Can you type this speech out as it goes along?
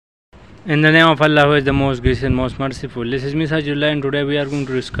In the name of Allah, who is the most gracious and most merciful. This is Misajullah, and today we are going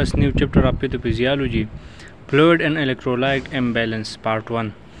to discuss new chapter of pathophysiology, fluid and electrolyte imbalance, part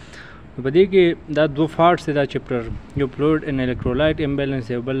 1. په دې کې دا دو پارټس دی دا چپټر، یو فلویډ ان الیکټرولایټ امبیلنس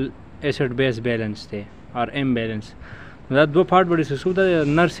دی، بل ایسډ بیس بیلنس دی اور امبیلنس. دا دو پارټ به ډسکس کوو. دا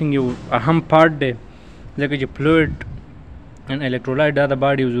نرسنګ یو اهم پارټ دی ځکه چې فلویډ ان الیکټرولایټ دا د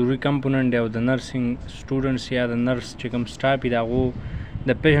باډي یو ضروري کمپوننټ دی او د نرسنګ سټوډنټس یا د نرس چې کوم سټاف دی هغو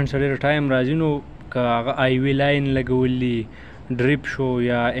د پیشنټ سره ډېر ټایم راځي، نو که هغه آی وي لاین لګول دي، ډریپ شو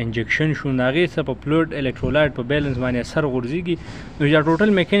یا انجکشن شو، نو هغې څه په فلویډ الیکټرولایټ په بیلنس باندې اثر غورځېږي. نو یا ټوټل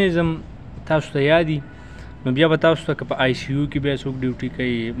میکانیزم تاسو ته یاد دي، نو بیا به تاسو ته که په آی سی یو کې بیا څوک ډیوټي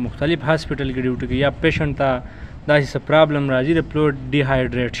کوي، مختلف هاسپټل کې ډیوټي کوي، یا پیشنټ ته داسې څه پرابلم راځي د فلویډ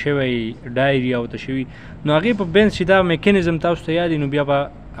ډیهایډریټ شوی، ډایریا ورته شوي، نو هغې په بینس چې دا میکانیزم تاسو ته یاد دي، نو بیا به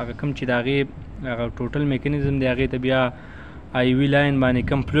هغه کوم چې د هغې هغه ټوټل میکانیزم دی هغې ته بیا آی وي لاین باندې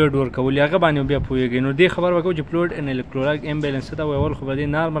کم فلویډ ورکول هغه باندې بیا پوهېږئ. نو دې خبر به کوو چې فلویډ ان الیکټرولایټ امبیلنس څه ته وایي. اول خو به دې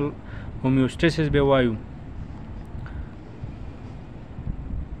نارمل هومیوسټیسس به وایو.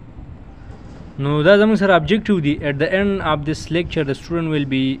 نو دا زموږ سره ابجیکټیو دی. ایٹ د اینڈ آف دس لیکچر د سټوډنټ ویل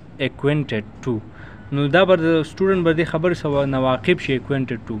بی اکوینټډ ټو. نو دا به د سټوډنټ به دې خبرې سره نواقف شي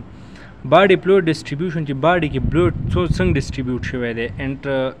اکوینټډ ټو باډي فلویډ ډسټریبیوشن، چې باډي کې فلویډ څنګه ډسټریبیوټ شوی دی،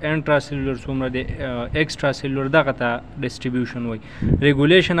 انټرا سیلولر څومره دی، ایکسټرا سیلولر دغه ته ډسټریبیوشن وایي.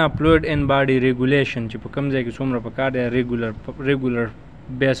 ریګولیشن اف فلویډ ان باډي ریګولیشن، چې په کوم ځای کې څومره پکار دی، ریګولر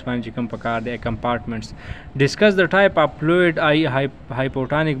بیس باندې چې کوم پکار دی کمپارټمنټس. ډسکس د ټایپ اف فلویډ آی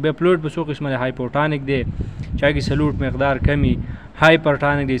هایپوټانیک. بیا فلویډ په څو قسمه دی، هایپوټانیک دی چا کې سلوټ مقدار کمی،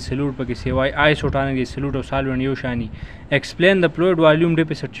 هایپرټانیک دی سلوټ پکې سیوای، آیسوټانیک دی سلوټ او سالوینټ یو شانی. ایکسپلین د فلویډ والیوم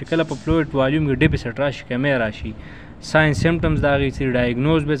ډیفیسټ، چې کله په فلویډ والیوم کې ډیفیسټ راشي کمی راشي، ساين سیمټمز د هغې چې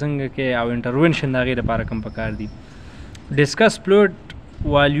ډایګنوز به څنګه کوي او انټرونشن د هغې لپاره کوم پکار دي. ډسکس فلویډ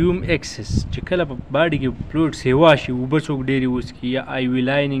والیوم ایکسس، چې کله په باډي کې فلویډ سیوا شي، اوبه څوک ډېرې وڅکي یا آی وي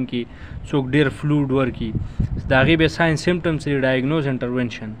لایننګ کې څوک ډېر فلویډ ورکړي، د هغې بیا ساين سیمټمز چې ډایګنوز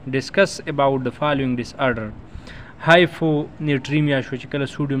انټرونشن. ډسکس اباؤټ د فالوینګ ډس آرډر. هایپونیټریمیا شو، چې کله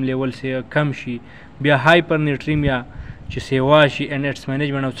سوډیم لیول سه کم شي، بیا هایپرنیټریمیا چې سیوا شي اینڈ اټس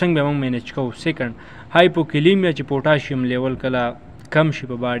مینجمنټ او څنګه به موږ مینج کوو. سیکنډ هایپوکلیمیا، چې پوټاشیم لیول کله کم شي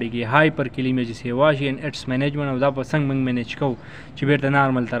په باډي کې، هایپرکلیمیا چې سیوا شي اینڈ اټس مینجمنټ او دا په څنګه موږ مینج کوو چې بیرته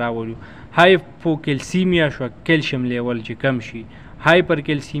نارمل ته راولو. هایپوکیلسیمیا شو، کیلشیم لیول چې کم شي،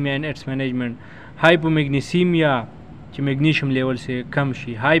 هایپرکیلسیمیا اینڈ اټس مینجمنٹ. هایپومیګنیسیمیا چې میګنیشیم لیول سے کم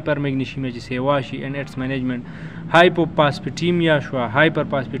شي، هایپر میګنیشیمیا چې سیوا شي اینڈ اټس مینجمنٹ. هایپوپاسپیټیمیا شو، هایپر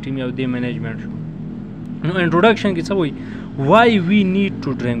پاسپیټیمیا او د مینجمنٹ شو. نو انټروډکشن کې څه وایي، وای وی نیډ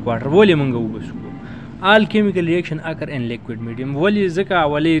ټو ډرینک واټر، ولې موږ وبسکو. آل کیمیکل ریاکشن اکر ان لیکوډ میډیم، ولې ځکه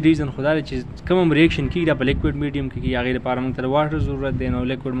اولې ریزن خو دا دی چې کوم هم ریاکشن کېږي دا په لیکوډ میډیم کې کېږي، هغې لپاره موږ ته د واټر ضرورت دی، نو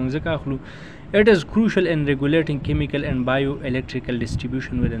لیکوډ موږ ځکه اخلو. It is crucial in regulating chemical and bioelectrical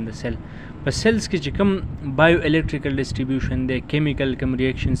distribution within the cell. په سیلز کې چې کوم bioelectrical distribution دی، chemical کوم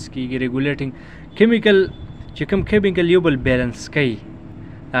reactions کېږي، regulating chemical چې کوم chemical یو بل بیلنس کوي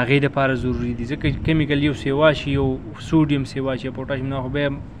هغې دپاره ضروري دي، ځکه کیمیکل یو سیوا شي، یو سوډیم سیوا شي، پوټاشیم، نو خو بیا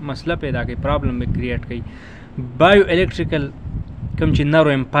مسله پیدا کوي، پرابلم به کریټ کوي. بایو الیکټریکل کوم چې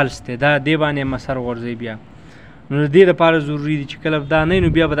نرو امپلس دی دا دې باندې مسر غورځوي بیا، نو د دې لپاره ضروري دي چې کله دا نه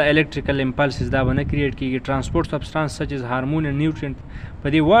نو بیا به د الیکټریکل امپلسز دا به نه کریټ کېږي. ټرانسپورټ سبسټانس سچ از هارمون اینډ نیوټرینټ، په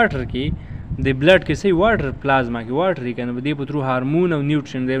دې واټر کې د بلډ کې صحیح واټر پلازما کې واټر یې که نه په دې په ترو هارمون او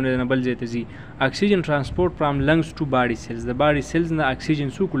نیوټرینټ دی نه بل ځای ته ځي. اکسیجن ټرانسپورټ فرام لنګس ټو باډي سیلز، د باډي سیلز نه اکسیجن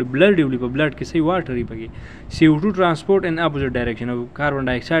څوک وړي، بلډ یې وړي، په بلډ کې صحیح واټر یې پکې. CO2 ټرانسپورټ ان اپوزټ ډایرکشن، او کاربن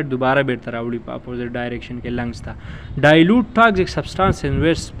ډای اکسایډ دوباره بیرته راوړي په اپوزټ ډایرکشن کې لنګس ته. ډایلوټ ټاکسیک سبسټانس ان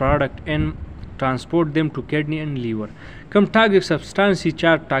ویسٹ پروډکټ ان ټرانسپورټ دیم ټو کډنی اینڈ لیور. کوم ټاکسیک سبسټانس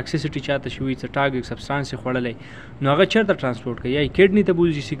چا ټاکسیسټي چاته شوي، څه ټاکسیک سبسټانس خوړلی، نو هغه چېرته ټرانسپورټ کوي، یا کډنی ته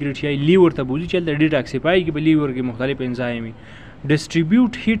بوځي سیګریټ، یا لیور ته بوځي، چې هلته ډیټاکسیفای کړي په لیور کې مختلف انزایم وي.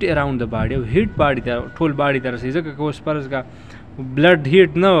 ډسټریبیوټ هیټ اراؤنډ د باډي، او هیټ باډي ته ټول باډي ته رسوي، ځکه که اوس فرض کړه بلډ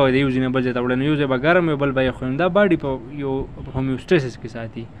هیټ نه وي د یو ځای نه بل ځای ته وړی، نو یو ځای به ګرم وي بل به یخ وي، دا باډي په یو هومیوسټیسس کې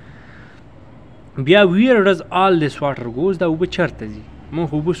ساتي. بیا ویر ډز آل دس واټر ګوز، دا اوبه چېرته ځي، موږ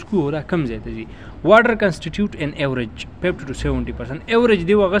خو اوبه څکو، دا کوم ځای ته ځي. واټر کنسټیټیوټ ان ایوریج 50 to 70%. ایوریج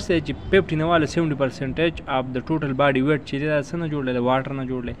دی اغستی چې 50 نه واله 70% اف د ټوټل باډي ویټ چې دی دا څه نه جوړلی، د واټر نه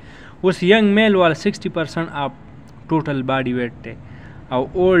جوړلی. اوس ینګ میل والا 60% اف ټوټل باډي ویټ دی، او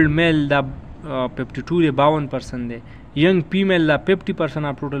اولډ میل دا 52 دی 52% دی، ینګ فیمیل دا 50%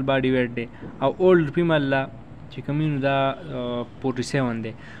 اف ټوټل باډي ویټ دی، او اولډ فیمیل دا چې کومینو دا 47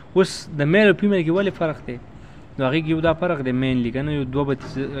 دی. اوس د میل او فیمیل کې ولې فرق دی؟ نو هغې کې یو دا فرق دی مینلی که نه،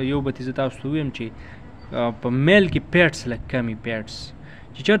 یو به زه تاسو ته ویم چې په میل کې پیټس لږ کم وي، پیټس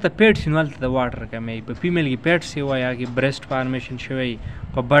چې چېرته پیټس وي نو هلته د واټر کمی وي. په فیمیل کې پیټس وایي، هغه کې برسټ فارمیشن شوی،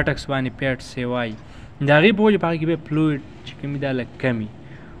 په بټکس باندې پیټس وایي. د هغې په وجه په هغه کې بیا فلویډ چې کم وي دا لږ کم وي.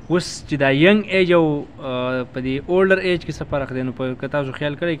 اوس چې دا ینګ ایج او په دې اولډر ایج کې څه فرق دی نو که تاسو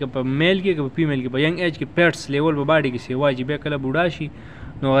خیال کړئ که په میل کې که په فیمیل کې په ینګ ایج کې پیټس لیول په باډي کې سیوای چې بیا کله بوډا شي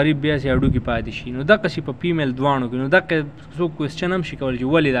نو غریب بیا سې هډوکي پاتې شي. نو دقسې په فیمیل دواړو کې نو دقه څوک کوېسچن هم شي کولی چې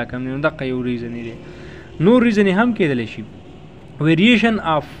ولې دا کم دی، نو دقه یو ریزن دی. نور ریزن یې هم کېدلی شي. ویریشن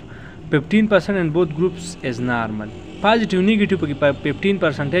آف 15% in both groups is normal. پازیټیو نیګیټیو پکې په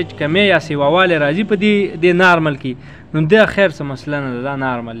 15% کمی یا سیواوالی راځي په دې نارمل کې نو دا خیر څه مسله نه ده، دا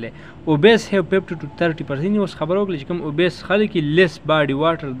نارمل دی. اوبیس هیو 50 to 30%. اوس خبره وکړه چې کوم اوبیس خلک کې لیس باډي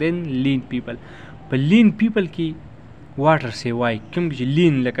واټر دین لین پیپل. په لین پیپل کې واټر سیوای کوم چې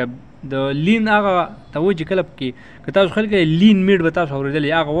لین لکه د لین هغه ته وایي چې کله پکې که تاسو خلک لین میډ به تاسو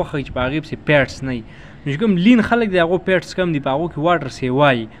اورېدلی هغه وخت چې په هغې پسې پیټس نه وي نو چې کوم لین خلک دی هغو پیټس کم دي په هغو کې واټر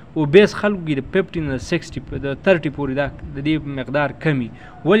سیوایي. اوبیس خلکو کې د 15 نه 60 د 30 پورې دا د دې مقدار کم وي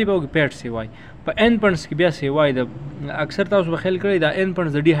ولې په هغو کې پیټ سیوایي. په انفنټس کې بیا سیوایي د اکثر تاسو به خیال کړئ دا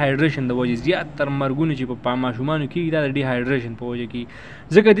انفنټس د ډیهایډریشن د وجې زیاتر مرګونه چې په ماشومانو کېږي دا د ډیهایډریشن په وجه کېږي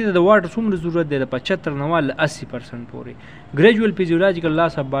ځکه دې ته د واټر څومره ضرورت دی د 75 نه له 80% پورې. ګریجوال فیزیولوجیکل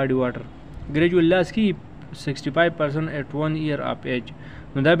لاس اف باډي واټر ګریجوال لاس کې 65% at 1 year of age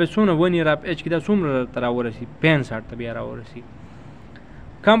نو دا به څومره 1 year of age کې دا څومره ته راورسي 65 ته بیا راورسي.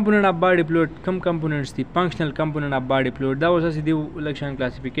 component of body fluid کم components دي functional component of body fluid دا اوس هسې دی لږ شان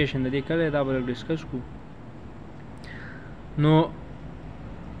کلاسیفیکیشن د دې کړی دا به ډسکس کړو. نو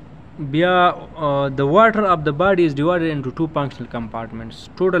بیا the water of the body is divided into two functional compartments.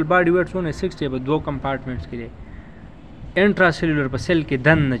 total body weight څونه 60 به دو compartments کې دی. intracellular په سیل کې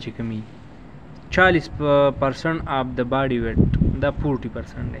دننه چې کمی 40% of the body weight دا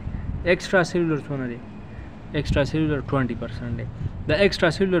 40% دی. extra cellular څونه دی extra cellular 20% دی. د extra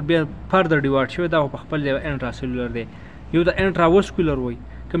cellular بیا further divide شوی دا په خپل دی intra cellular دی. یو د intra vascular وای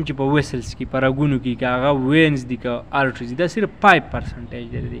کوم چې په ویسلز کې په رګونو کې که هغه وینز دي که arteries دي دا صرف 5%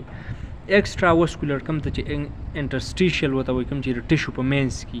 دی. extra vascular کوم ته چې interstitial ورته وایي کوم چې د ټیشو په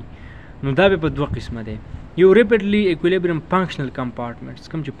مینس کې نو دا به په دوه قسمه دی. یو ریپیډلی اکویلیبریم فنکشنل کمپارټمنټس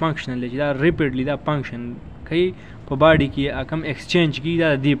کوم چې فنکشنل دی چې دا ریپیډلی دا فنکشن کوي په باډي کې کوم ایکسچینج کېږي دا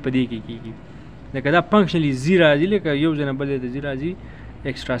د دې په دې کې کېږي لکه دا فنکشنلی زی راځي لکه یو ځای نه بل ځای ته زی راځي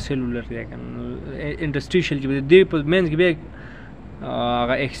ایکسټرا سیلولر دی که نو انټرسټیشل چې د دې په منځ کې بیا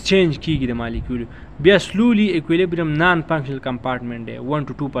هغه ایکسچینج کېږي د مالیکولو. بیا سلولی اکویلیبریم نان فنکشنل کمپارټمنټ دی 1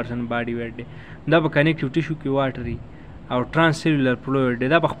 to 2% باډي ویټ دی. دا په کنیکټیو ټیشو کې واټر او ټرانس سیلولر فلویډ دی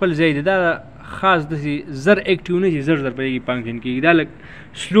دا په خپل ځای دی. دا خاص داسې زر اکټیو نه چې زر په دې کې فنکشن کېږي دا لږ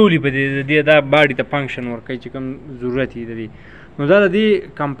سلولي په دې دا باډي ته فنکشن ورکوي چې کوم ضرورت یې د دې. نو دا د دې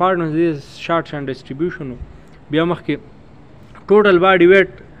کمپارټمنټس د شارټ شان ډسټریبیوشن. بیا مخکې ټوټل باډي ویټ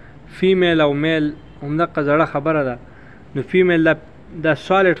فیمیل او میل همدغه زړه خبره ده. نو فیمیل دا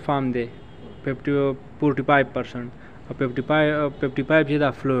سالډ فارم دی 45% او 55 چې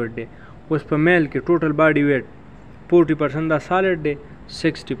دا فلویډ دی. اوس په میل کې ټوټل باډي ویټ 40% دا سالډ دی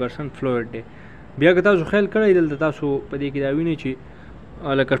 60% فلویډ دی. بیا که تاسو خیال کړئ دلته تاسو په دې کې دا وینئ چې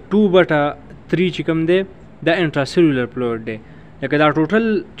لکه 2/3 چې کوم دی دا انټراسیلولر فلویډ دی. لکه دا ټوټل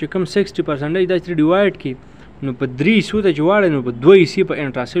چې کوم 60% دی دا چې ډیوایډ کړي نو په 3 حصو ته چې واړی نو په 2 حصې په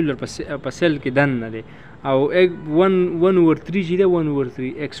انټراسیلولر په سیل کې دننه دی او 1/3 چې دی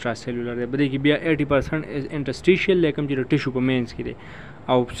 1/3 ایکسټرا سیلولر دی. په دې کې بیا 80% انټرسټیشیل دی کوم چې د ټیشو په مینس کې دی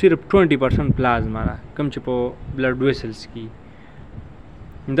او صرف 20% پلازما ده کوم چې په بلډ ویسلز کې.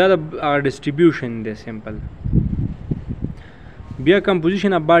 دا د ډسټریبیوشن دی سمپل. بیا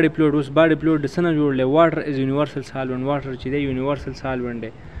کمپوزیشن اف باډي فلویډ. اوس باډي فلویډ د څه نه جوړ دی؟ واټر از یونیورسل سالوینټ. واټر چې دی یونیورسل سالوینټ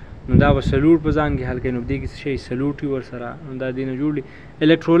دی نو دا به سلوټ په ځان کې حل کوي نو دې کې څه شی سلوټ وي ورسره نو دا دې نه جوړ دی.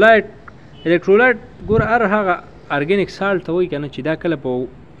 الکټرولایټ ګوره هر هغه ارګینیک سالټ ته وایي که نه چې دا کله په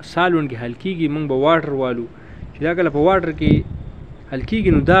سالوینټ کې حل کېږي موږ به واټر والو چې دا کله په واټر کې حل کېږي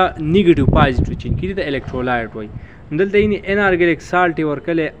نو دا نیګیټیو پازیټیو چینج کېږي د الکټرولایټ وایي. دلته یې انارګینیک سالټ یې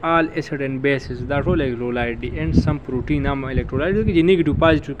ورکلی آل اسیډ اینډ بیسز دا ټول الکټرولایټ دي اینډ سم پروټین هم الکټرولایټ دی چې نیګیټیو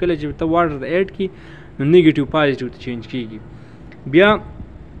پازیټیو کله چې ته واټر ته ایډ کړي نو نیګیټیو پازیټیو ته چینج کېږي. بیا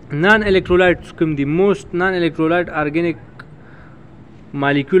نان الکټرولایټ کوم دي؟ موسټ نان الکټرولایټ ارګینیک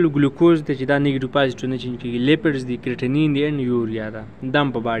مالیکول ګلوکوز دی چې دا نیګیټیو پازیټیو نه چینج کېږي. لیپډز دي کریټینین دی اینډ یوریا ده دا هم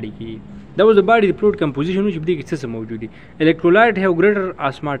په باډي کې. دا اوس د باډي د فلویډ کمپوزیشن و چې په دې کې څه څه موجود دي. الکټرولایټ هیو ګریټر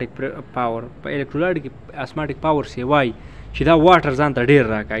اسماټیک پاور. په الکټرولایټ کې اسماټیک پاور سیوای چې دا واټر ځان ته ډېر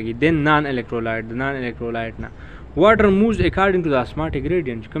راکاږي دین نان الکټرولایټ. د نان الکټرولایټ نه واټر مووز اکارډینګ ټو د اسماټیک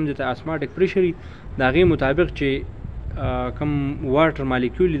ګریډینټ چې کوم ځای ته اسماټیک پریشر وي د هغې مطابق چې کوم واټر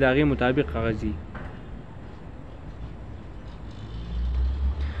مالیکول دي د هغې مطابق هغه ځي.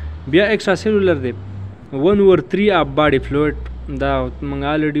 بیا ایکسټرا سیلولر دی 1/3 اف باډي فلوئډ دا موږ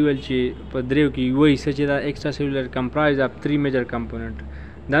الریډي ویل چې په دریو کې یوه حصه چې دا ایکسټرا سیلولر کمپرایز اف 3 میجر کمپوننټ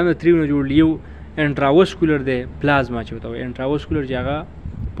دا د 3 نه جوړ یو انټراوسکولر دی پلازما چې ورته وایي انټراوسکولر چې هغه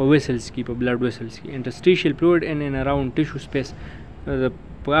په ویسلز کې په بلډ ویسلز کې انټرسټیشل فلوئډ ان اراوند ټیشو سپیس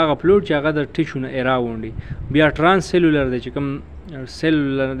په هغه فلوئډ چې هغه د ټیشو نه اراوند وي بیا ټرانس سیلولر دی چې کوم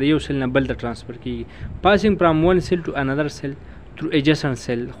سیلولر د یو سیل نه بل ته ټرانسفر کېږي پاسینګ فرام ون سیل ټو انادر سیل through adjacent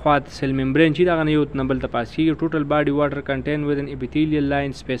cell خوا سیل ممبرین چې دغه نه یو نه بل ته پاس کېږي ټوټل باډي واټر کنټین ود ان epithelial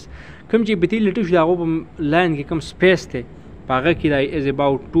لاین سپیس کوم چې epithelial ټیشو د هغو په لاین کې کوم سپیس دی په هغه کې دا از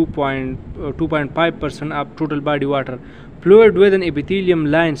about 2.5% of total body water fluid with an epithelium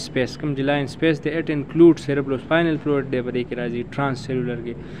line space کوم چې لاین سپیس دی it includes cerebrospinal fluid دی په دې کې راځي transcellular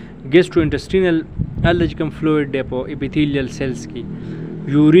کې gastrointestinal هلته چې کوم فلوئډ دی په epithelial cells کې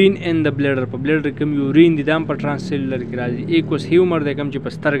یورین ان د بلیډر په بلیډر کوم یورین دي دا هم په ټرانسسیلولر کې راځي ایکوس هیومر دی کوم چې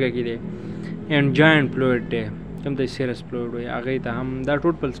په سترګه کې دی اینډ جاینټ فلوئډ دی کوم ته سیرس فلوئډ وایي هغې ته هم دا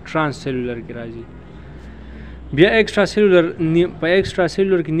ټول په ټرانسسیلولر کې راځي بیا ایکسټرا سیلولر په ایکسټرا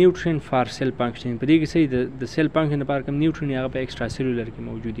سیلولر کې نیوټرین فار سیل فنکشنینګ په دې کې صحیح د سیل فنکشن لپاره کوم نیوټرین هغه په ایکسټرا سیلولر کې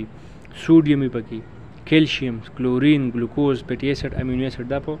موجود دي سوډیم یې پکې کیلشیم کلورین ګلوکوز فیټي ایسډ امینو ایسډ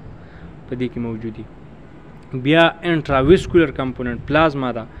دا په دې کې موجود دي بیا انټراویسکولر کمپوننٹ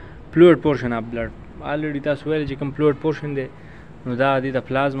پلازما دا فلوئډ پورشن اف بلډ الریډي تاسو ویل چې کوم فلوئډ پورشن دی نو دا د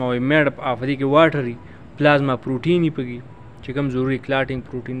پلازما وایي میډ اپ اف دې کې واټر پلازما پروټین یې پکې چې کوم ضروري کلاټینګ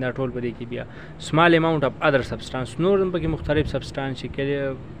پروټین دا ټول په دې کې بیا سمال اماونټ اف ادر سبسټانس نور هم پکې مختلف سبسټانس چې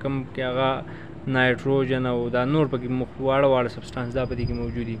کوم کې هغه نایټروجن او دا نور پکې واړه سبسټانس دا په دې کې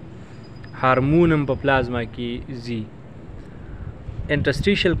موجود دي هارمون هم په پلازما کې ځي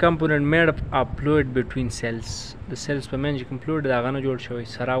interstitial component made up of fluid between cells the cells په منځ کې کوم فلوئډ د هغه نه جوړ شوی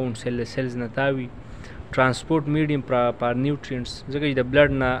سراوند سیل د سیلز نه تاوي ټرانسپورټ میډیم پر نیوټرینټس ځکه چې د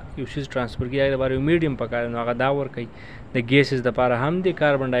بلډ نه یو څیز ټرانسفر کېږي هغه لپاره یو میډیم پکار نو هغه دا ورکوي د ګیسز دپاره هم دی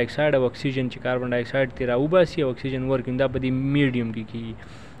کاربن ډای اکساید او اکسیجن چې کاربن ډای اکساید ترې راوباسي او اکسیجن ورکوي دا په دې میډیم کې کېږي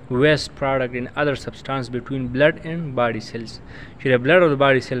ویسٹ پروډکټ ان ادر سبسټانس بټوین بلډ اینډ باډي سیلز چې د بلډ او د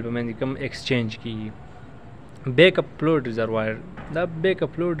باډي سیل په منځ کې کوم ایکسچینج کېږي بیک اپ فلوئډ ریزروایر دا بیک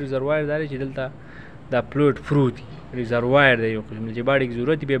اپ فلوئډ ریزروایر دا دی چې دلته دا فلوئډ فروتي ریزروایر دی یو قسم چې باډي کې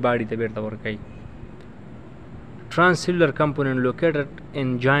ضرورت وي بیا باډي ته بیرته ورکوي ټرانسسیلولر کمپوننٹ لوکیټډ ان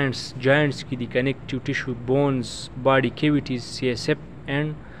جاینټس کې دي کنیکټیو ټیشو بونز باډي کیویټیز سی ایس ایف اینډ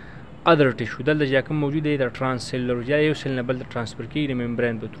ادر ټیشو دلته چې کوم موجود دی دا ټرانسسیلولر یا یو سیل نه بل ته ټرانسفر کېږي د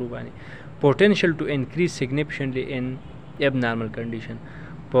ممبرین په تھرو باندې پوټینشیل ټو انکریز سګنیفیکنټلی ان ابنارمل کنډیشن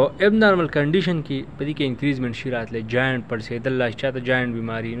په ابنارمل کنډیشن کې په دې کې انکریزمنټ شي راتلی جاینټ پړسېدل چاته جاینټ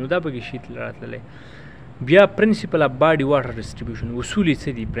بیماري نو دا پکې شي راتللی بیا پرنسپل اف باډي واټر ډسټریبیوشن اصول یې څه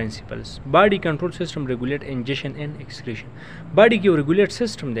دي پرنسپلز باډي کنټرول سیسټم ریګولیټ انجیشن اینډ ایکسکریشن باډي کې یو ریګولیټ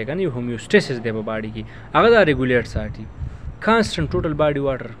سیسټم دی که نه یو هومیوسټیسس دی په باډي کې هغه دا ریګولیټ ساتي کانسټنټ ټوټل باډي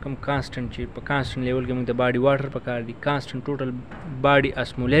واټر کوم کانسټنټ چې په کانسټنټ لیول کې موږ د باډي واټر پکار دي کانسټنټ ټوټل باډي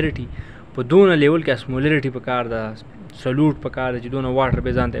اسمولیرټي په دونه لیول کې اسمولیرټي پکار ده سلوټ پکار چې دونه واټر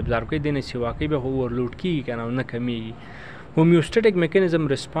به ځان ته ابزارب کوي دې نه سي واقعي به اوورلوډ کېږي که نه کمیږي هومیوسټیټک میکانیزم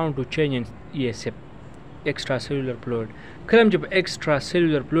ریسپانډ ټو چینج ان ای ایس ایف ایکسټرا سیلولر فلوئډ کله چې په ایکسټرا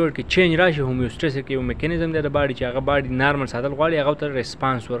سیلولر فلوئډ کې چینج راشي هومیوسټیټس کې یو میکانیزم دی د باډي چې هغه باډي نارمل ساتل غواړي هغه ته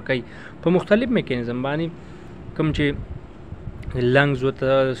ریسپانس ورکوي په مختلف میکانیزم باندې کوم چې لنګز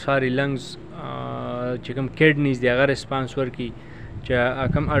ورته ساري لنګز چې کوم کډنیز دی هغه ریسپانس ورکوي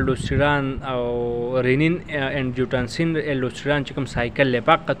چې کوم الډوسټران او رینین انجیوټنسین الډوسټران چې کوم سایکل دی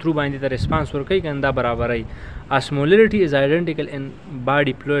په هغه تھرو باندې ته ریسپانس ورکوي که نه دا برابروي اسمولیرټي از آیډنټیکل ان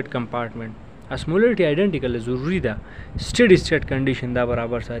باډي فلوئډ کمپارټمنټ اسمولیرټي آیډنټیکل ضروری ده سټډي سټیټ کنډیشن دا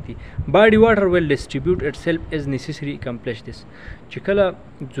برابر ساتي باډي واټر ویل ډسټریبیوټ اټ سیلف از نیسیسري اکمپلش دس چې کله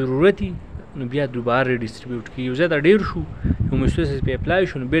ضرورت نو بیا دوباره ریډسټریبیوټ کړي یو ځای ته ډېر شو هومیوسټیسس پې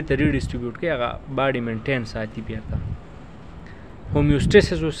اپلای شو نو بیرته ریډسټریبیوټ کړي هغه باډي مینټین ساتي بیرته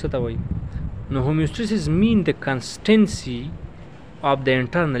homeostasis اوس څه ته وایي نو homeostasis mean the constancy of the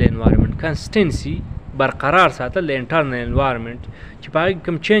internal environment constancy برقرار ساتل د internal environment چې په هغې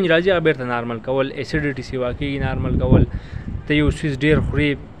کوم چینج راځي هغه بیرته نارمل کول اسیډیټي سیوا کېږي نارمل کول ته یو څیز ډېر خورې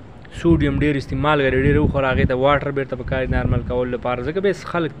سوډیم ډېر استعمال کړې ډېر وخوره هغې ته واټر بیرته پکار نارمل کول لپاره ځکه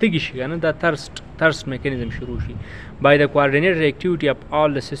بیا خلک تږي شي که نه دا ترست میکانیزم شروع شي by the coordinated activity of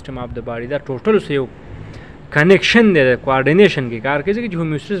all the system of the body دا ټوټل څه یو کنیکشن دی د کوارډینیشن کې کار کوي ځکه چې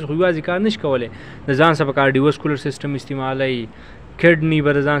هومیوسټیسس خو یوازې کار نشي کولی د ځان سره به کارډیوسکولر سیسټم استعمالوي کډني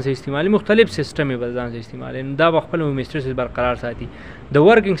به د ځان سره استعمالوي مختلف سیسټم یې به د ځان سره استعمالوي نو دا به خپل هومیوسټیسس برقرار ساتي د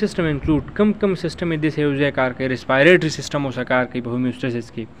ورکینګ سیسټم انکلوډ کم سیسټم یې داسې یو ځای کار کوي ریسپایریټري سیسټم اوسه کار کوي په هومیوسټیسس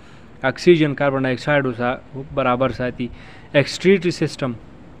کې اکسیجن کاربن ډای اکساید اوسه برابر ساتي ایکسټریټري سیسټم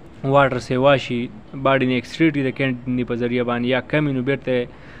واټر سیوا شي باډي نه ایکسکریټ د کینټنی په ذریعه باندې یا کمی نو بیرته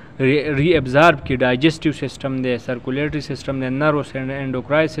ری ابزارب کی ډایجسټیو سیستم دی سرکولیټری سیستم دی نروس اینڈ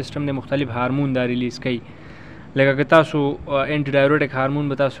انډوکراین سیستم دی مختلف هارمون دا ریلیز کوي لکه که تاسو انټي ډایورټیک هارمون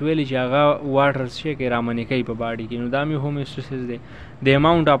به تاسو ویلی چې هغه واټر شي کې رامنې کوي په باډي کې نو دا مې هومیوسټاسیس دی د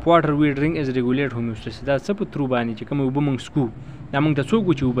اماونټ اف واټر وی ډرینک از ریګولیټ هومیوسټاسیس دا څه په ترو باندې چې کوم اوبه موږ څکو دا موږ ته څوک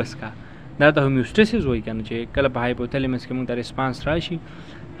و چې اوبه څکه دا ته هومیوسټاسیس وایي که نه چې کله په هایپوتلمس کې موږ ته ریسپانس راشي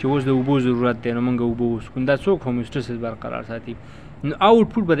چې اوس د اوبو ضرورت دی نو موږ اوبه وڅکو دا څوک هومیوسټاسیس برقرار ساتي نو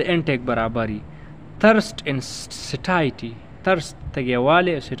آوټپوټ به د انټیک برابر وي ترسټ ان سټایټي ترسټ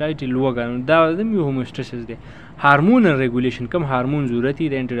تږیوالی سټایټي لوږه نو دا هم یو هومیوسټاسیس دی هارمونل ریګولیشن کوم هارمون ضرورت دی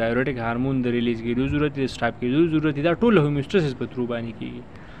د انټي ډایورټیک هارمون د ریلیز کېدو ضرورت دی د سټاپ کېدو ضرورت دی دا ټول هومیوسټاسیس په ترو باندې کېږي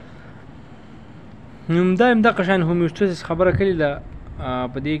نو همدا همدغه شان هومیوسټاسیس خبره کړې ده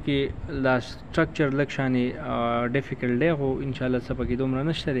په دې کې دا سټرکچر لږ شانې ډیفیکلټ دی خو انشاءالله څه پکې دومره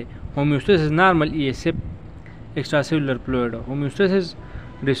نشته دی هومیوسټاسیس نارمل ای ایس اف extracellular fluid homeostasis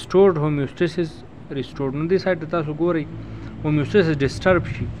restored homeostasis restored نو دې سایډ ته تاسو ګورئ homeostasis disturb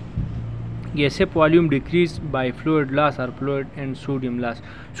شي ESF volume decrease by fluid loss or fluid and sodium loss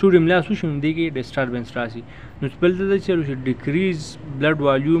وشي نو دې کې disturbance راشي نو بل ته چلو شي decrease blood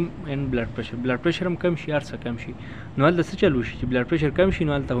volume and blood pressure هم کم شي هر څه کم شي نو هلته څه چلو شي چې blood pressure کم شي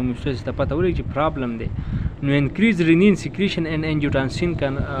نو هلته homeostasis ته پته ولګي چې پرابلم دی نو increase renin secretion and angiotensin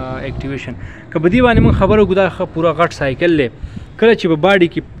activation که په دې باندې موږ خبره وکړو دا پوره غټ سایکل دی کله چې په باډي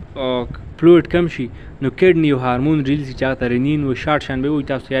کې فلویډ کم شي نو کډني یو هارمون ریلیز چې هغه ته رینین و شارټ شان به وي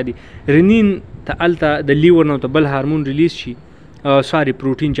تاسو یاد دي رینین ته هلته د لیور نه ورته بل هارمون ریلیز شي ساري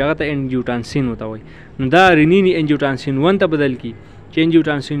پروټین چې هغه ته انجیوټانسین ورته وایي نو دا رینین انجیوټانسین 1 ته بدل کړي چې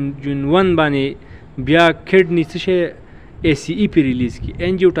انجیوټانسین 1 باندې بیا کډني څه شي اے سی ای پی ریلیز کی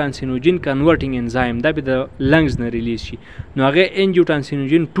انجیوټانسینوجن کنورټینګ انزایم دا به د لنګز نه ریلیز شي نو هغه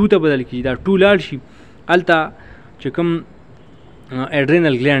انجیوټانسینوجن 2 ته بدل کی دا 2 لاړ شي الته چې کوم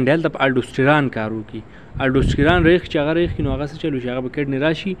اډرینل گلینډ هلته په الډوستیران کار وکړي الډوستیران ریخ چې هغه ریخ نو هغه څه چلو شي هغه به کډنی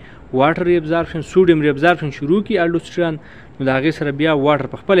راشي واټر ری ابزارپشن سوډیم ری ابزارپشن شروع کی الډوستیران نو د هغې سره بیا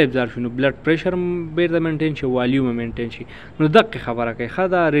واټر په خپل ابزارب شي نو بلډ پریشر هم بیرته مینټین شي والیوم هم مینټین شي نو دقیق خبره کوي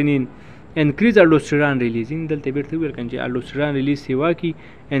ښه دا رینین انکریز الډوستیران ریلیزینګ دلته بیرته ویل کړم چې الډوستیران ریلیز سیوا کی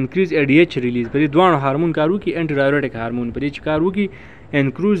انکریز ای ډي ایچ ریلیز په دې دوه هارمون کار وکړي انټي ډایورټیک هارمون په دې چې کار وکړي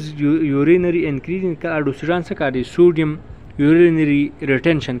انکریز یورینری انکریز الډوستیران څه کار دی سوډیم یورینری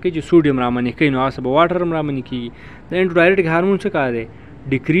ریټنشن کوي چې سوډیم رامنې کوي نو هغه به واټر هم رامنې کېږي د انټي ډایورټیک هارمون څه کار دی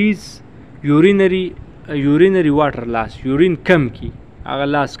ډیکریز یورینری واټر لاس یورین کم کی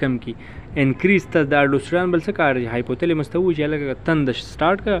هغه لاس کم کی انکریز ته د الډوستیران بل څه کار دی هایپوتلمس ته وایي چې هلکه تند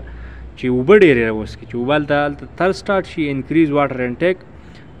سټارټ که چې اوبه ډېرې راوسکي چې اوبه هلته تر سټارټ شي انکریز واټر انټیک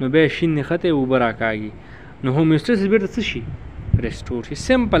نو بیا شین نښتې اوبه راکاږي نو هومیوسټاسیس بیرته څه شي ریسټور شي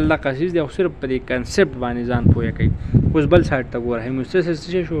سمپل دغه څیز دی او صرف په دې کنسپټ باندې ځان پوهه کوي اوس بل سایډ ته ګوره هومیوسټاسیس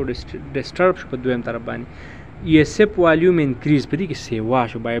څه شو ډسټرب شو په دویم طرف باندې ESF والیوم انکریز په دې کې سیوا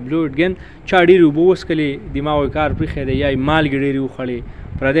شو بایبلوډ ګن چا ډېرې اوبه وڅکلې دماغ یې کار پرېښی دی یا یې مالګې ډېرې وخوړې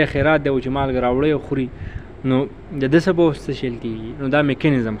پردی خیرات دی چې مالګه راوړی او خوري نو د ده څه به اوس څه شیل کېږي نو دا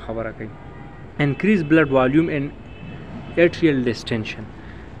میکانیزم خبره کوي انکریز بلډ والیوم ان ایټریل ډسټنشن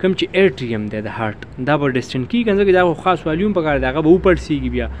کوم چې ایټریم دی د هارټ دا به ډسټنټ کېږي که ځکه دا خو خاص والیوم پکار دی هغه به وپړسېږي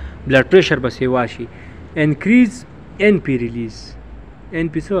بیا بلډ پریشر به سیوا شي انکریز ان پی ریلیز ان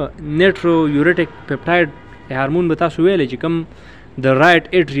پی څه نیټرو یوریټیک پیپټایډ هارمون به تاسو ویلی چې کوم د رایټ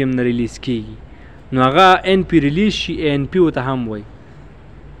ایټریم نه ریلیز کېږي نو هغه ان پی ریلیز شي ان پی ورته هم وایي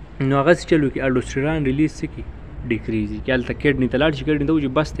نو هغه څه چلو کړي الډوستیران ریلیز څه کړي ډیکریز کړي هلته کډني ته لاړ شي کډني ته وایي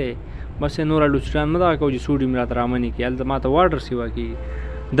چې بس دی نور الډوستیران مه دغه کوو چې سوډیم راته رامنې کړي هلته ما ته واټر سیوا کېږي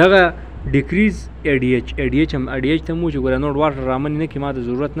دغه ډیکریز ای ډي ایچ ای ډي ایچ هم ته مو چې ګوره نور واټر رامنې نه کړي ما ته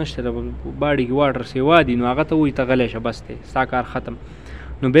ضرورت نشته د باډي کې واټر سیوا دي نو هغه ته وایي ته غلی شه بس دی ستا کار ختم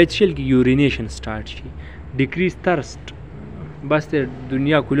نو بیا څه شیل کې یورینیشن سټارټ شي ډیکریز ترسټ بس دی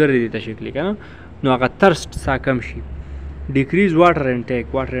دنیا کولر دی ته شکلې که نه نو هغه ترسټ سا کم شي ډیکریز واټر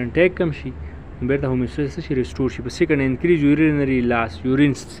انټیک کم شي بیرته هومیوسټاسیس شي ریسټور شي په سیکنډ انکریز یورینري لاس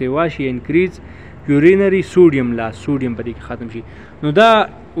یورین سیوا شي انکریز یورینري سوډیم لاس سوډیم په دې کې ختم شي نو دا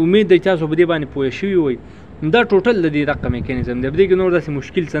امید دی تاسو په دې باندې پوه شوي وئ دا ټوټل د دې دغه میکانیزم دی په دې کې نور داسې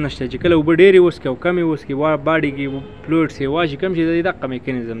مشکل څه نشته چې کله اوبه ډېرې وڅکي او کمې وڅکي باډي کې فلویډ سیوا شي کم شي د دې دغه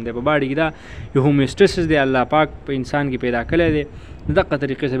میکانیزم دی په باډي کې دا یو هومیوسټاسیس دی الله پاک په انسان کې پیدا کړی دی د دغه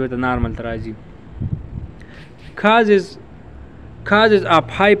طریقې سره بیرته نارمل ته راځي causes of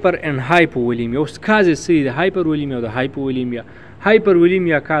hyper and hypovolemia اوس causes څه دي د hypervolemia او د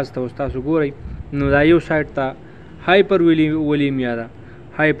hypovolemia cause ته اوس تاسو ګورئ نو دا یو سایډ ته hypervolemia ده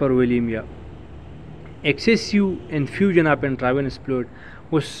hypervolemia excessive infusion of intravenous fluid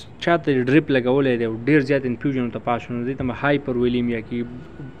اوس چاته ډریپ لګولی دی او ډېر زیات انفیوژن ورته پاس شو نو دې ته به هایپر ویلیمیا کېږي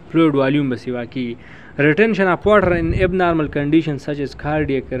فلویډ والیوم به سیوا کېږي ریټینشن اف واټر ان ابنارمل کنډیشن سچ از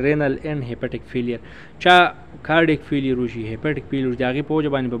کارډیک رینل اینډ هیپاټیک فیلیر چا کارډیک فیلیر وشي هیپاټیک فیلیر وشي د هغې په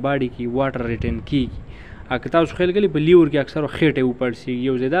وجه باندې په باډي کې واټر ریټین کېږي که تاسو خیال کړئ په لیور کې اکثر خېټې وپړسېږي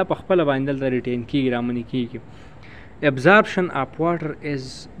یو ځای دا په خپله باندې دلته ریټین کېږي رامنې کېږي absorption of water is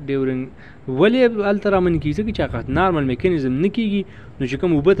during ولې هلته رامنې کېږي ځکه چې هغه نارمل میکانیزم نه کېږي نو چې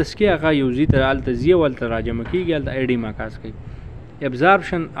کوم اوبه تسکي هغه یو ځای ته هلته ځي او هلته راجمع کېږي هلته ایډیما کاز کوي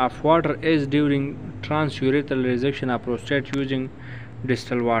absorption of water is during transurethral resection of prostate using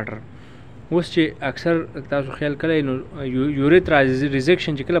distal water اوس چې اکثر تاسو خیال کړئ نو یوریترا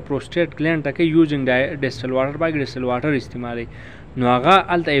ریزیکشن چې کله پروسټیټ ګلینډ ته کوي یوزینګ ډیسټل واټر باندې ډیسټل واټر استعمالوي نو هغه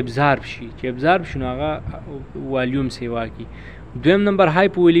هلته ابزارب شي چې ابزارب شي نو هغه والیوم سیوا کړي دویم نمبر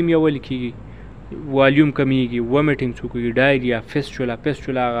هایپوولیمیا ولې کېږي والیوم کمیږي ومیټینګ څوک وي ډایریا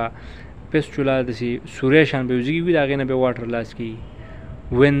فیسچولا هغه فیسچولا داسې سوری شان به وزیږي وي د هغې نه به واټر لاس کېږي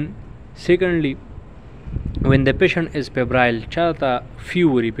when secondly when the patient is febrile چاته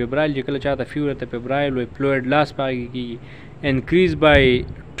فیوري فبرایل چې کله چاته فیور ته فبرایل وي فلویډ لاس پاږي کېږي increase by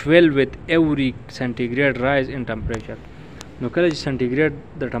 12 with every centigrade rise in temperature نو کله چې سنټیګریډ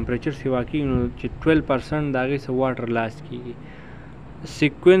د ټمپریچر سیوا کېږي نو چې 12% د هغې څه واټر لاس کېږي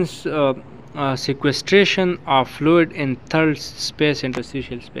sequestration of fluid in third space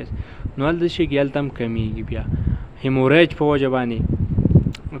interstitial space نو هلته شي کې هلته هم کمیږي بیا هیموریج په وجه باندې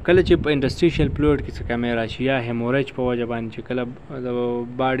کله چې په انډسټریشل فلویډ کې څه کمی راشي یا هیموریج په وجه باندې چې کله د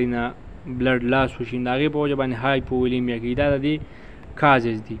باډي نه بلډ لاس وشي د هغې په وجه باندې هایپوولیمیا کېږي دا د دې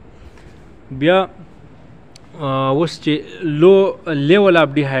کازز دي بیا اوس چې لو لیول اف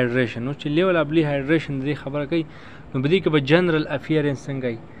ډیهایډریشن اوس چې لیول اف ډیهایډریشن د دې خبره کوي نو په دې کې به جنرل اپیرنس څنګه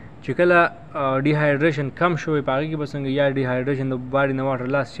وي چې کله ډیهایډریشن کم شوی په هغې کې به څنګه یا ډیهایډریشن د باډي نه واټر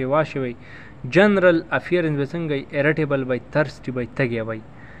لاس سیوا شوی جنرل اپیرنس به څنګه وي ایریټیبل وی ترسټي وی تږی وی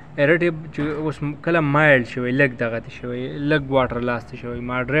ایریټیب چې اوس کله مایلډ شوی لږ دغه شوی لږ واټر لاس ته شوی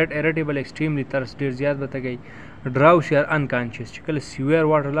ماډریټ ایریټیبل ایکسټریملی ترس ډېر زیات به تږی ډراوسي یا انکانشیس چې کله سیویر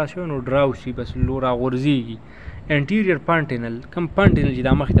واټر لاس شوی نو ډراوسي بس لو راغورځېږي انټیریر پانټینل کم پانټینل چې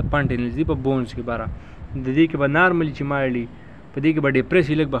دا مخکې ته پانټینل دي په بونز کې بره د دې کې به نارملي چې مایلډي په دې کې به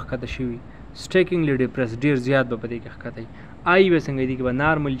ډپریس لږ به ښکته شوي سټیکینګلی ډپریس ډېر زیات به په دې کې ښکته وي آی به څنګه دې کې به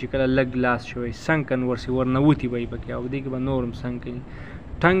نارمل چې کله لږ لاس شوی سنکن ورسې ورنوتي به یې پکې او دې کې به نور هم سنکن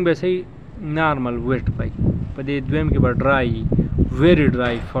ټنګ به صحیح نارمل ویټ پی په دې دویم کې به ډرای ویری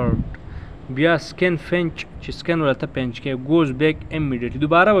ډرای فرډ بیا سکن فینچ چې سکن ورته پینچ کوي ګوز بیک امیډیټلی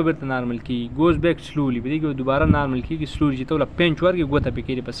دوباره به بیرته نارمل کېږي ګوز بیک سلولی په دې کې به دوباره نارمل کېږي سلولی چې ته وله پینچ ورکړي ګوته پې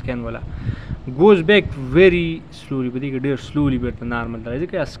کېږي په سکن وله ګوز بیک ویری سلولی په دې کې ډېر سلولی بیرته نارمل ته راځي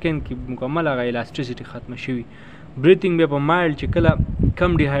ځکه سکن کې مکمل هغه الاسټیسټي ختمه شوي بریتینګ بیا په مایلډ چې کله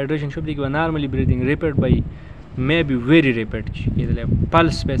کم ډیهایډریشن شو په دې کې به نارملی بریتینګ ریپیډ به may be very rapid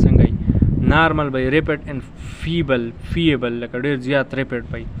پلس به څنګه وي نارمل به ریپیډ اینډ فیبل لکه ډېر زیات ریپیډ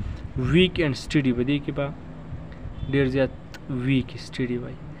به ویک اینډ سټډي په دې کې به ډېر زیات ویک سټډي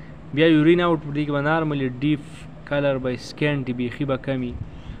وي بیا یورین آوټ په دې کې به نارملی ډیپ کلر به سکینټي بیخي به کمي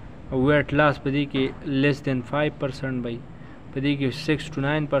ویټ لاس په دې کې لیس دین 5% وي په دې کې 6 to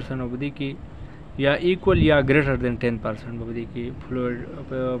 9% او په دې کې یا ایکول یا ګریټر دین 10% په دې کې فلویډ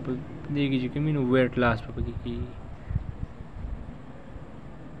په دې کې چې کومي نو ویټ لاس په دې کې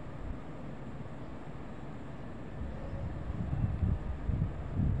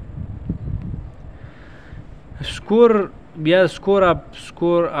سکور بیا سکور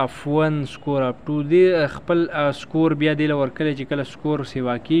اف 1 سکور اف 2 دې خپل سکور بیا دې له ورکلی چې کله سکور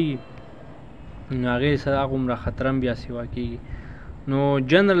سیوا کېږي نو هغې سره هغومره خطر هم بیا سیوا کېږي نو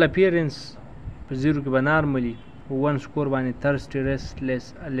جنرل اپیرنس په زیرو کې به نارملي 1 سکور باندې ترسټي ریسټلیس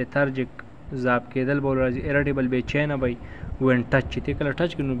لیتارجک ذاب کېدل به راځي ایریټیبل بې چینه به وین ټچ چې ته کله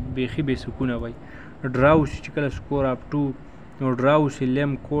ټچ کړي نو بیخي بې سکونه وی ډراوس چې کله سکور اپ 2 نو ډراوسي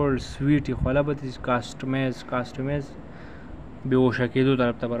لیم کولډ سویټي خوله به تاسې کاسټمیز بېهوشه کېدو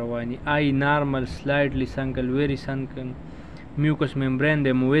طرف ته به رواني آی نارمل سلایډلی سنکل ویری سنکن میوکس ممبرین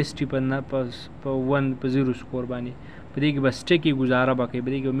د مویسټي په 1 په 0 سکور باندې په دې کې به سټیکي ګزاره به کوي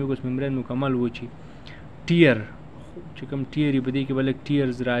په دې کې به میوکس ممبرین مکمل وچي ټیر چې کوم ټیر وي په دې کې به لږ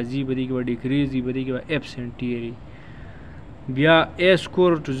ټیرز راځي په دې کې به ډیکریز وي په دې کې به ایبسنټ ټیر وي بیا ا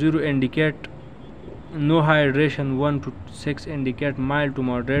سکور ټو 0 انډیکیټ no hydration 1 to 6 indicate mild to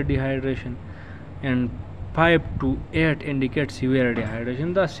moderate dehydration and 5 to 8 indicate severe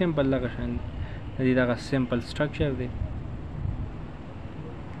dehydration دا simple لکه شان دی دا simple structure دی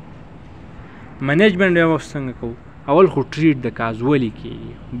management یو څنګه کوو اول خو ټریټ د کاز ولې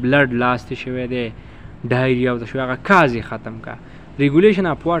کېږي بلډ لاس ته شوی دی ډایریا ورته شوی هغه کاز یې ختم کا ریګولیشن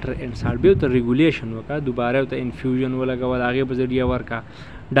اف واټر اینډ سالټ بیا ورته ریګولیشن وکړه دوباره ورته انفیوژن ولګوه د هغې په ذریعه ورکړه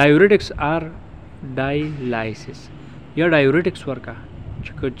ډایورټکس آر ډایلایسس یا ډایورټکس ورکړه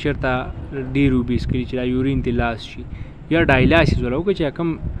چې که چېرته ډېر اوبه څښلي چې دا یورین دې لاس شي یا ډایلایسس ولا وکړه چې کوم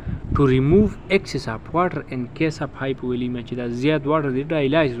to remove excess of water in case of hypovolemia چې دا زیات واټر دی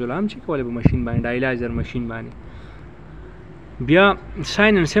ډایلایسس ولا هم چې کولی په ماشین باندې ډایلایزر ماشین باندې بیا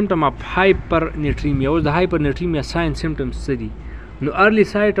ساین اینڈ سمپټم اف هایپرنیټریمیا اوس د هایپرنیټریمیا ساین سمپټمز څه دي نو ارلی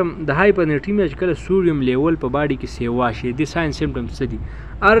سایټم د هایپرنیټریمیا چې کله سوډیم لیول په باډي کې سیوا شي د ساین سمپټمز څه دي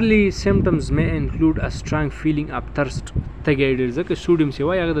ارلی سمپټمز may include a strong feeling of thirst تږی ډېر ځکه سوډیم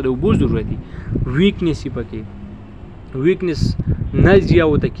سیوا هغه د اوبو ضرورت دي ویکنیس یې پکې ویکنیس نزیا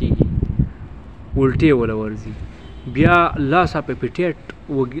ورته کېږي الټې وله ورځي بیا لاس اف اپیټیټ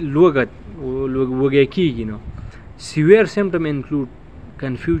وږی کېږي نو سیویر سمپټم انکلوډ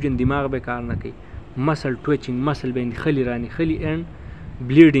کنفیوژن دماغ به کار نه کوي مسل ټوچنګ مسل به خلی رانی خلی اینډ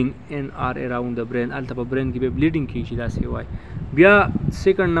بلیډینګ ان آر اراوند د برین هلته په برین کې به بلیډینګ کېږي چې داسې وایي بیا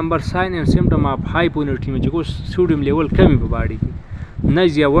سیکنډ نمبر ساین اینډ سمپټم اف هایپونیټریمیا چې کوم سوډیم لیول کمی په باډي کې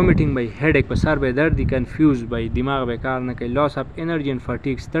نزیا ومیټینګ به هیډیک په سر به درد دي کنفیوز به دماغ به کار نه کوي لاس اف انرژي اینډ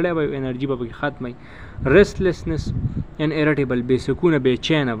فټیګ ستړی به انرژي به پکې ختموي ریسټلیسنس اینډ اریټیبل بې سکونه بې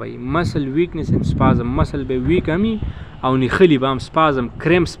چینه وي مسل ویکنس اینډ سپازم مسل به ویک همي او نښلي به هم سپازم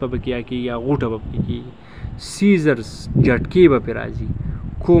کرمپس به پکې کېږي یا غوټه به پکې کېږي سیزرز جټکې به پرې راځي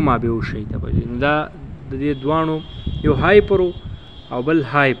کوما به وشي ته به نو دا د دې دواړو یو هایپرو او بل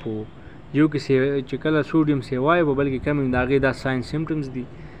هایپو یو کې چې کله سوډیم سیوای په بل کې کم د هغې دا ساین سمپټمز دي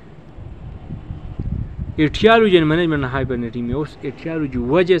ایټیالوجي منیجمنټ هایپرنیټریمیا اوس ایټیالوجي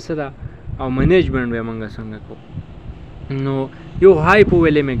وجه څه ده او منیجمنټ به موږ څنګه کوو نو یو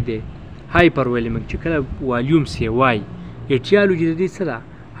هایپوویلیمک دی هایپروویلیمک چې کله والیوم سیوای ایټیالوجي د دې څه ده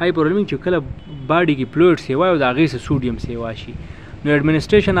هایپروویلیمک چې کله باډي کې فلویډ سیوای او د هغې څه سوډیم سیوا شي نو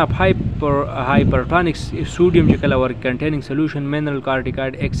ایڈمنسټریشن اف هایپرټونکس سوډیم چې کله ورک کنټیننګ سولوشن منرل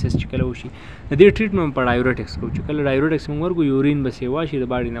کارټیکایډ ایکسس چې کله وشي د دې ټریټمنټ په ډایورټکس کوو چې کله ډایورټکس موږ ورکو یورین به سیوا شي د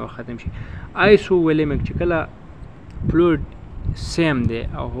باډي نه ختم شي آیسوویلیمک چې کله فلویډ سیم دی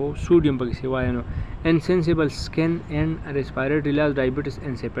او سوډیم پکې سیوا نو انسنسیبل سکن اینڈ ریسپایریټري لاس ډایبټس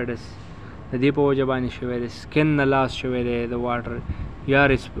انسیپیډس د دې په وجه باندې شوی دی سکن نه لاس شوی دی د واټر یا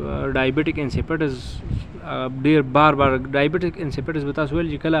ډایبټک انسیپیډس ډېر بار ډایبټک انسیپیډس به تاسو ویل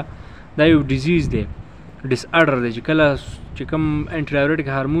چې کله دا یو ډیزیز دی ډس اډر دی چې کله چې کوم انټي ډایورټک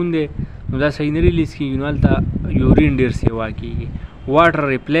هارمون دی نو دا صحیح نه ریلیز کېږي نو هلته یورین ډېر سیوا کېږي واټر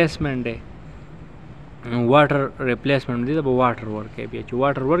ریپلیسمنټ دی واټر ریپلیسمنټ دی دا به واټر ورکوي بیا چې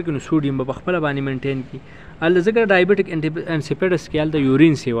واټر ورکوي نو سوډیم به په خپله باندې مینټین کړي هلته ځکه ډایبټک انسیپیډس کې هلته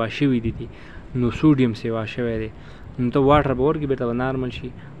یورین سیوا شوي دي نو سوډیم سیوا شوی دی نو ته واټر به ورکړي بېرته به نارمل شي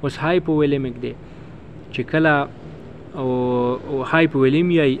اوس هایپوویلیمک دی چې کله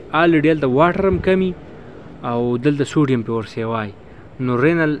هایپوویلیمیا یي الریډي هلته واټر هم کمي او دلته سوډیم پې ورسیوای نو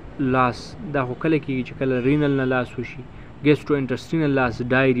رینل لاس دا خو کله کېږي چې کله رینل نه لاس وشي ګیسټرو انټسټینل لاس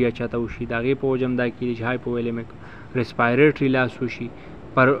ډایریا چاته وشي د هغې په وجه هم دا کېږي چې هایپوویلیمک ریسپایریټري لاس وشي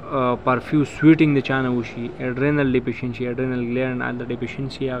پرفیوز سویټینګ د چا نه وشي اډرینل ډیفیشنسي اډرینل ګلینډ هلته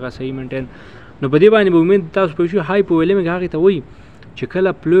ډیفیشنسي هغه صحیح مینټین نو په دې باندې به امید تاسو پوه شئ هایپوویلیمک هغې ته وایي چې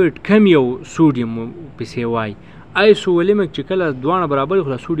کله فلویډ کم یو سوډیم پسې وای آیسوویلیمک چې کله دواړه برابر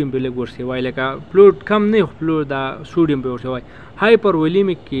خو سوډیم پې لږ ورسیوای لکه فلویډ کم نه خو فلویډ دا سوډیم پې ورسیوای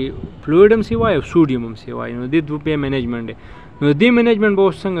هایپروویلیمک کې فلویډ هم سیوای او سوډیم هم سیوای نو دې دوه پې منیجمنټ دی نو دې منیجمنټ به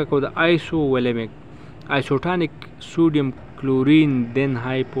اوس څنګه کوو د آیسوویلیمک آیسوټانیک سوډیم کلورین دین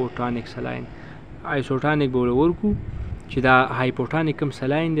هایپوټانیک سلاین آیسوټانیک به ورکو چې دا هایپوټانیک کوم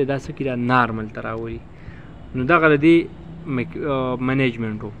سلاین دی دا څه کړي دا نارمل ته راولي نو دغه د دې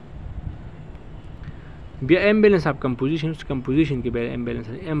منیجمنټ وو بیا امبیلنس اف کمپوزیشن کې بیا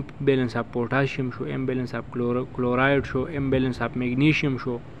امبیلنس اف پوټاشیم شو امبیلنس اف کلورایډ شو امبیلنس اف میګنیشیم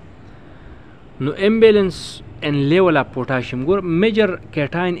شو نو امبیلنس ان لیول اف پوټاشیم ګور میجر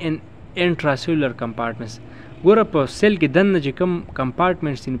کیټاین ان انټراسیلولر کمپارټمنټس ګوره په سیل کې دننه چې کوم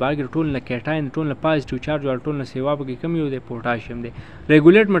کمپارټمنټس دي باقي ټول نه کیټاین ټول نه پازیټیو چارج او ټول نه سیوا پکې کم یو دی پوټاشیم دی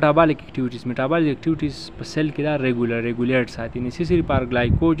ریګولیټ میټابولیک اکټیویټیز په سیل کې دا ریګولیټ ساتي نیسیسری فار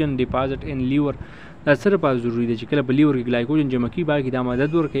گلایکوجن ډیپازټ ان لیور دا سره پاس ضروری دی چې کله په لیور کې گلایکوجن جمع کیږي باقي دا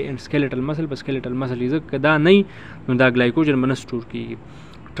مدد ورکوي ان سکیلیټل مسل په سکیلیټل مسل ځکه دا نه نو دا گلایکوجن به نه سټور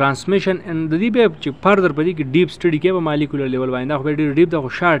کیږي ټرانسمیشن ان د دې به چې فردر په دې کې ډیپ سټډي کې به مالیکولر لیول باندې دا خو ډېر ډیپ دا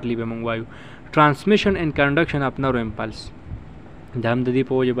خو شارټلی به موږ وایو ټرانسمیشن اینڈ کنډکشن اف نرو امپلس دا هم د دې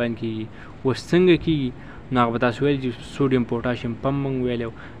په وجه باندې کېږي اوس څنګه کېږي نو هغه به تاسو ویل چې سوډیم پوټاشیم پمپ موږ ویلی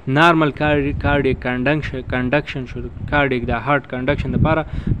نارمل کارډیک کنډکشن شو کارډیک د هارټ کنډکشن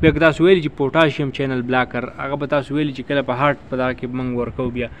دپاره بیا که تاسو ویلي چې پوټاشیم چینل بلاکر هغه به تاسو ویلي چې کله په هارټ په دغه کې موږ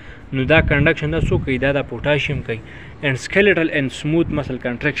ورکوو بیا نو دا کنډکشن دا څوک کوي دا د پوټاشیم کوي اینډ سکیلیټل اینډ سموث مسل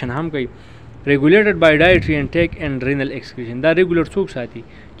کنټریکشن هم کوي regulated by dietary intake and renal excretion دا ریګولر څوک ساتي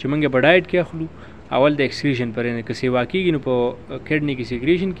چې موږ په ډایټ کې اخلو اول د ایکسکریشن پر نه که سیوا کېږي نو په کډنی کې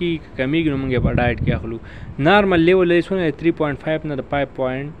سیکریشن کې کمیږي نو موږ په ډایټ کې اخلو نارمل لیول یې څونه 3.5 نه د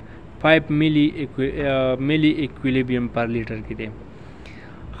 5.5 ملي اکویلیبریم پر لیټر کې دی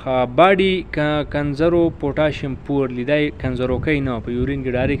باډي کنزرو پوټاشیم پورلی دا کنزرو کوي نه په یورین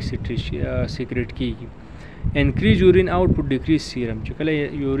کې ډایرکټ سیکریټ کېږي انکریز یورین آوټپوټ ډیکریز سیرم چې کله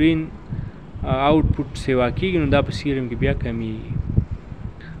یورین آوټپوټ سیوا کېږي نو دا په سیرم کې بیا کمیږي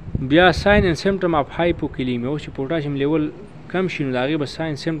بیا ساین اینڈ سمپټم اف هایپوکلیمیا اوس چې پوټاشیم لیول کم شي نو د هغې به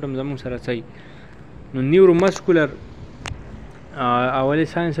ساین سمپټم زموږ سره څي نو نیورو مسکولر اولې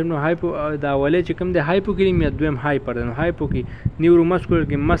ساین سمپټم د اولې چې کوم دی هایپوکلیمیا دویم هایپر دی نو هایپو کې نیورو مسکولر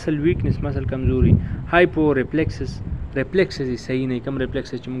کې مسل ویکنس مسل کمزوري هایپو ریفلیکسس یې صحیح نه کم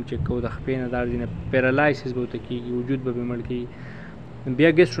ریفلیکسس چې موږ چیک کوو د خپې نه دا ځینې پیرالایسس به ورته کېږي وجود به مړ کېږي بیا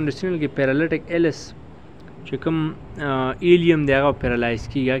ګیسټرونډسټینل کې پیرالټک ایلس چې کوم ایلیم دی هغه پیرالایز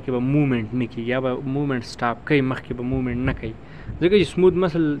کېږي هغه کې به موومنټ نه کېږي یا به موومنټ سټاپ کوي مخکې به موومنټ نه کوي ځکه چې سموث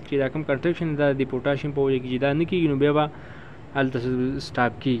مسل چې دا کوم کنټریکشن دا د پوټاشیم په وجه کې چې دا نه کېږي نو بیا به هلته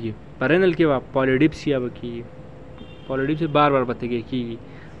سټاپ کېږي په رینل کې به پالیډپسیا به کېږي پالیډپسیا بار بار به تږی کېږي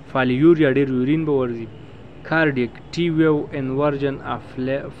فالیوریا ډېر یورین به ورځي کارډیک ټي ویو انورجن اف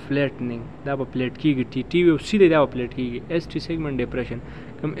فلیټنینګ دا به پلیټ کېږي ټي ویو سیده دا به پلیټ کېږي ایس ټي سیګمنټ ډپریشن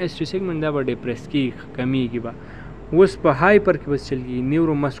کوم ایس ټي سیګمنټ دا به ډپریس کېږي کمیږي به اوس په هایپر کې بس چل کېږي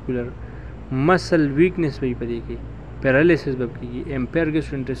نیورو مسکولر مسل ویکنس به په دې کې پیرالیسس به کېږي امپیر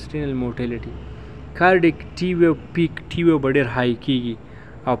ګیسټرونټسټینل موټیلیټي کارډیک ټي ویو پیک ټي ویو به ډېر های کېږي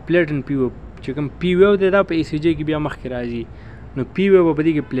او پلیټن پی ویو چې کوم پی ویو دی دا په ای سی جی کې بیا مخکې راځي نو پی ویو به په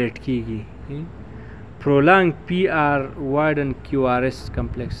دې کې پلیټ کېږي prolonged PR widen QRS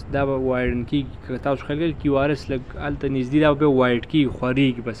complex دا به widen کېږي که تاسو خیال کړئ QRS لږ هلته نږدې دا به wide کېږي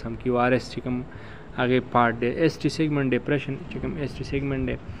خورېږي بس هم QRS چې کوم هغې پارټ دی ایس ټي سیګمنټ ډپریشن چې کوم ایس ټي سیګمنټ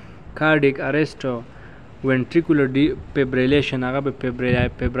دی کارډیک ارسټ وینټریکولر فیبریلیشن هغه به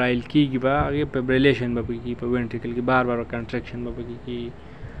فیبرایل کېږي به هغې فیبریلیشن به پکې کېږي په وینټریکل کې بار بار کنټریکشن به پکې کېږي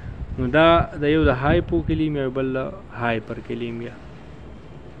نو دا د یو د هایپوکلیمیا بل د هایپرکلیمیا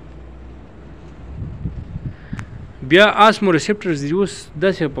بیا آسمو ریسپټرز دي اوس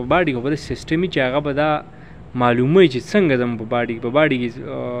داسې په باډي کې په داسې سیسټمي چې هغه به دا معلوموي چې څنګه زموږ په باډي کې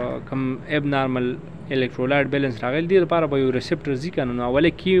کوم اب نارمل electrolyte balance راغلی دې لپاره به یو ریسپټرز دي که نه نو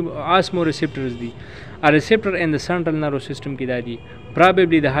اولې کې آسمو ریسپټرز دي ریسپټر ان د سنټرل نرو سیسټم کې دا دي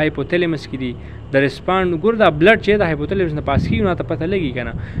پرابیبلی د هایپوتیلمس کې دي د ریسپانډ ګور دا بلډ چې د هایپوتیلمس نه پاس کېږي نو ته پته لګي که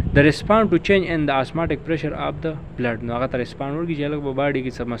نه د ریسپانډ ټو چینج ان د اسماټک پریشر اف د بلډ نو هغه ته ریسپانډ ورکړي چې هلک په باډي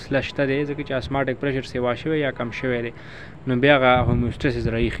کې څه مسله شته دی ځکه چې اسماټک پریشر سیوا شوی یا کم شوی دی نو بیا هغه هومیوسټیسس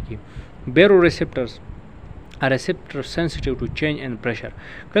راایښ کړي بیرو ریسپټرز ریسپټر سنسیټیو ټو چینج ان پریشر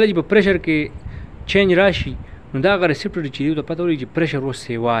کله چې په پریشر کې چینج راشي نو دا هغه ریسپټر چې دی ته پته ولګي چې پریشر اوس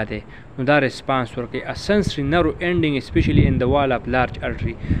سیوا دی نو دا ریسپانس ورکوي ا سنسري نرو انډینګ اسپیشلی ان د وال اف لارج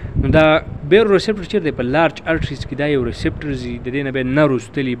ارټري نو دا بیرو ریسپټر چیرته دی په لارج ارټریز کې دا یو ریسپټر دی د دې نه بیا نرو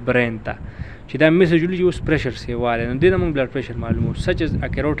ستلي برین ته چې دا میسج ولي چې اوس پریشر سیوا دی نو دې نه موږ بلډ پریشر معلومو سچ از ا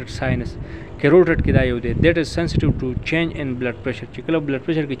کیروټډ ساینس کیروټډ کې دا یو دی دیټ از سنسیټیو ټو چینج ان بلډ پریشر چې کله بلډ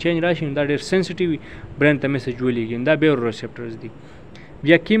پریشر کې چینج راشي نو دا ډېر سنسیټیو برین ته میسج ولېږي دا بیرو ریسپټرز دي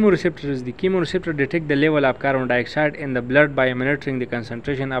بیا کیمو ریسپټرز دي کیمو ریسپټر ډیټیکټ د لیول اف کاربن ډای اکساید ان د بلډ بای مانیټرینګ د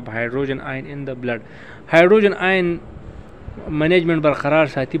کنسنټریشن اف هایډروجن آین ان د بلډ هایډروجن آین منیجمنٹ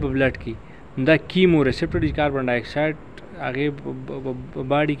برقرار ساتي په بلډ کې دا کیمو ریسپټر د کاربن ډای اکساید هغې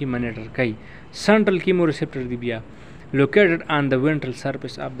باډي کې منیټر کوي سنټرل کیمو ریسپټر دی بیا located on the ventral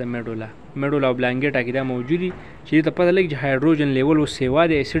surface of the medulla oblongata کې دا موجود دي چې ته پته لګي چې هایډروجن لیول او سیوا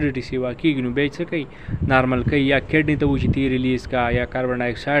د اسیډیټي سیوا کېږي نو بیا څه کوي نارمل کوي یا کډنی ته وایي چې تی ریلیز کا یا کاربن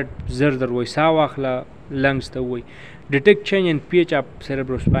ډای اکساید زر وایي ساه واخله لنګس ته وایي ډیټیکټ چینج ان پی ایچ اف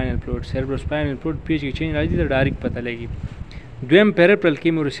سیریبروسپاینل فلویډ پی ایچ کې چینج راځي ته ډایرکټ پته لګي دویم پیریپرل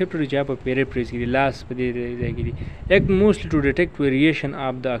کیمو ریسپټر چې په پیریپریز کې دي لاس په دې ځای کې دي ایکټ موسټلی ټو ډیټیکټ ویریشن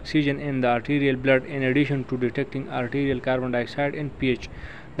اف د اکسیجن ان د ارټیریل بلډ ان ایډیشن ټو ډیټیکټینګ ارټیریل کاربن ډای اکساید ان پی ایچ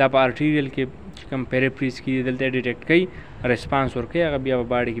دا په ارټیریل کې چې کوم پیریپریز کې دلته ډیټیکټ کوي ریسپانس ورکوي هغه بیا په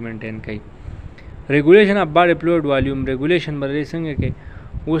باډي کې مینټین کوي ریګولیشن اف باډي فلویډ والیوم ریګولیشن به دې څنګه کوي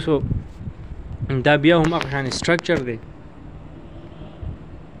اوس دا بیا هم هغه شان سټرکچر دی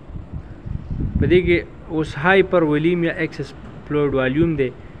په دې کې اوس هایپر ولیمیا ایکسس فلویډ والیوم دی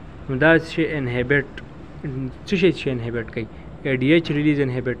نو دا شی انهبټ څه شی انهبیټ کوي ADH ریلیز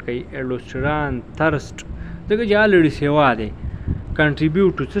انهبیټ کوي الډوسترون تھرسټ ځکه چې الریډي سیوا دی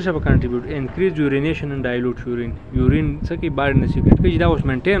کنټریبیوټ ټو څه شی به کنټریبیوټ انکریز یورینیشن اینډ ډایلوټ یورین څه کوي باډي نه سیکریټ کوي چې دا اوس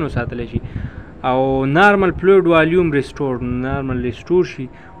مینټین وساتلی شي او نارمل فلویډ والیوم ریسټور نارمل ریسټور شي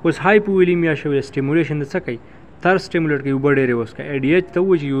اوس هایپوویلیمیا شوی سټیمولیشن د څه کوي تر سټیمولیټ کوي اوبه ډېرې وڅښه ADH ته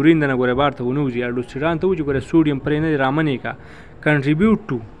ووایي چې یورین دنه ګوره بار ته ونه وځي الډوسترون ته ووایي چې ګوره سوډیم پرې نه دی رامنې کا کنټریبیوټ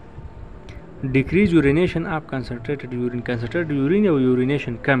ټو ډیکریز یورینیشن اف کنسنټریټډ یورین او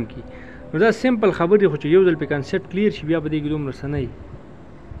یورینیشن کم کی نو دا سمپل خبرې خو چې یو ځل په کنسپټ کلیر شي بیا به دې کې دومره څه نه وي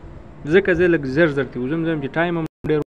ځکه زه لږ زر تېوځم چې ټایم هم ډېر